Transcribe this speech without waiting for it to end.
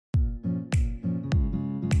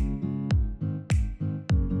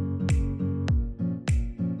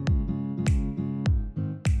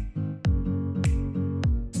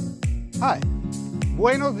Hi,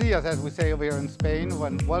 buenos dias as we say over here in Spain,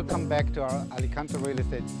 and welcome back to our Alicante Real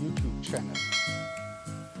Estate YouTube channel.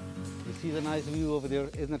 You see the nice view over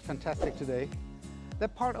there, isn't it fantastic today?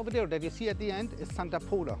 That part over there that you see at the end is Santa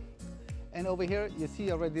Pola. And over here you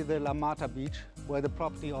see already the La Mata beach where the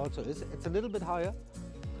property also is. It's a little bit higher,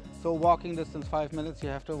 so walking distance 5 minutes, you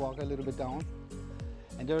have to walk a little bit down.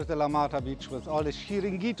 And there's the La Mata beach with all the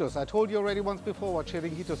chiringuitos. I told you already once before what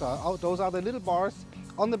chiringuitos are. Those are the little bars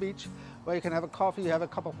on the beach where you can have a coffee, you have a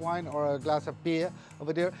cup of wine or a glass of beer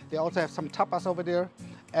over there. They also have some tapas over there,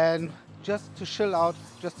 and just to chill out,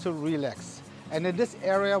 just to relax. And in this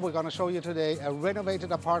area we're going to show you today a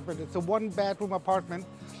renovated apartment. It's a 1-bedroom apartment,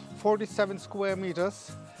 47 square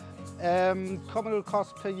meters. Communal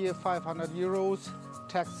cost per year 500 euros.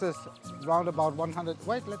 Taxes round about 100,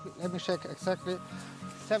 wait, let me check exactly,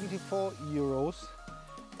 74 euros.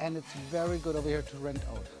 And it's very good over here to rent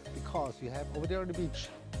out because you have over there on the beach,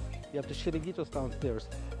 you have the chiringuitos downstairs,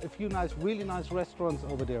 a few nice, really nice restaurants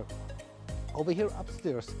over there. Over here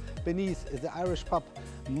upstairs, beneath is the Irish pub,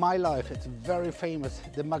 My Life, it's very famous.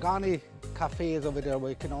 The Magani cafe is over there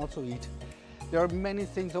where you can also eat. There are many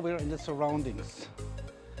things over here in the surroundings.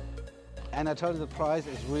 And I tell you the price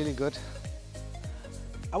is really good.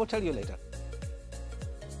 I will tell you later.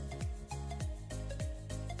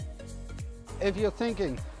 If you're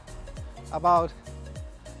thinking about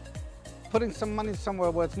putting some money somewhere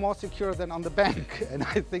where it's more secure than on the bank, and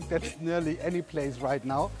I think that's nearly any place right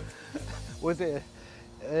now, with the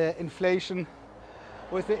inflation,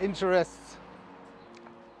 with the interests,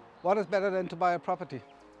 what is better than to buy a property?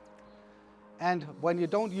 And when you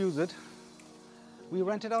don't use it, we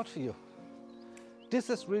rent it out for you. This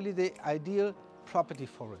is really the ideal property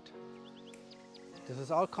for it. This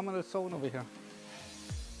is all communal zone over here.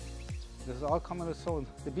 This is all communal zone.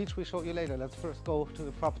 The beach we show you later. Let's first go to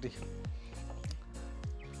the property.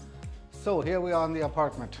 So here we are in the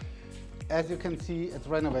apartment. As you can see, it's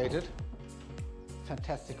renovated.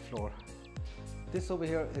 Fantastic floor. This over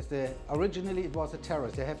here is originally it was a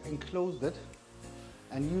terrace. They have enclosed it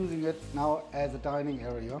and using it now as a dining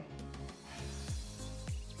area.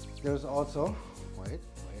 There's also, wait.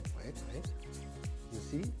 You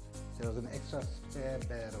see, there's an extra spare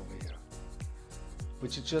bed over here,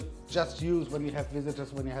 which you should just use when you have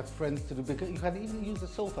visitors, when you have friends to do. Because you can even use the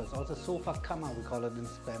sofas, also sofa cama we call it in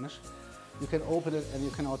Spanish. You can open it and you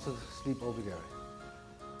can also sleep over there.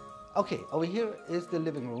 Okay, over here is the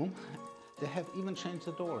living room. They have even changed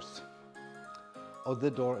the doors, or the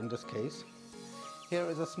door in this case. Here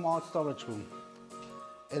is a small storage room.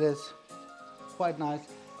 It is quite nice.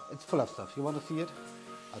 It's full of stuff. You want to see it?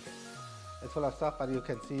 Okay. It's full of stuff, but you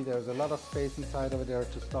can see there's a lot of space inside over there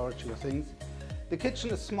to store your things. The kitchen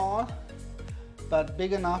is small, but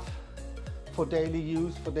big enough for daily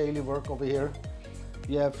use, for daily work over here.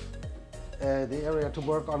 You have the area to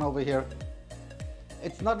work on over here.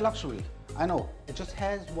 It's not luxury, I know. It just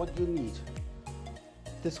has what you need.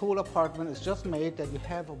 This whole apartment is just made that you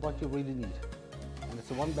have what you really need. And it's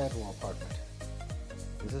a 1-bedroom apartment.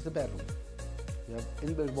 This is the bedroom. You have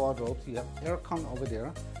inbuilt wardrobes, you have aircon over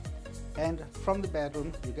there. And from the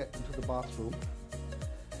bedroom, you get into the bathroom.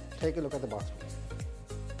 Take a look at the bathroom.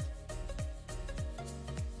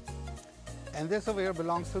 And this over here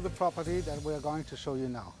belongs to the property that we are going to show you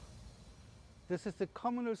now. This is the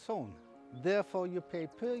communal zone. Therefore, you pay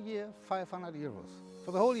per year 500 euros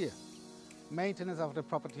for the whole year. Maintenance of the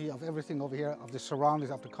property, of everything over here, of the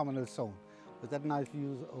surroundings of the communal zone, with that nice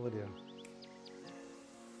views over there.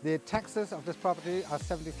 The taxes of this property are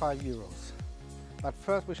 75 euros. But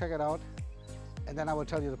first we check it out, and then I will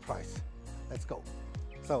tell you the price. Let's go.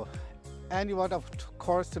 So, and you want, of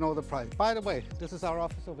course, to know the price. By the way, this is our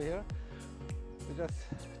office over here. We're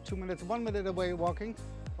just 1 minute away walking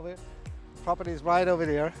over here. Property is right over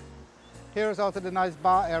there. Here is also the nice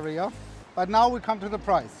bar area. But now we come to the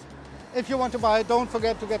price. If you want to buy it, don't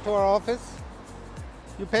forget to get to our office.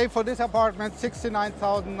 You pay for this apartment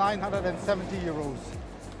 69,970 euros.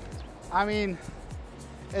 I mean,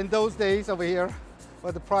 in those days over here,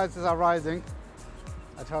 where the prices are rising,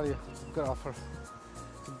 I tell you, it's a good offer.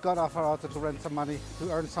 It's a good offer also to rent some money,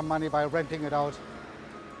 to earn some money by renting it out.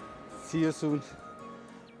 See you soon.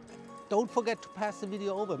 Don't forget to pass the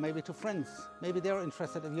video over, maybe to friends. Maybe they're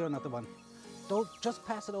interested if you're not the one. Don't just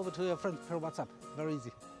pass it over to your friends through WhatsApp. Very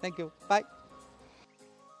easy. Thank you. Bye.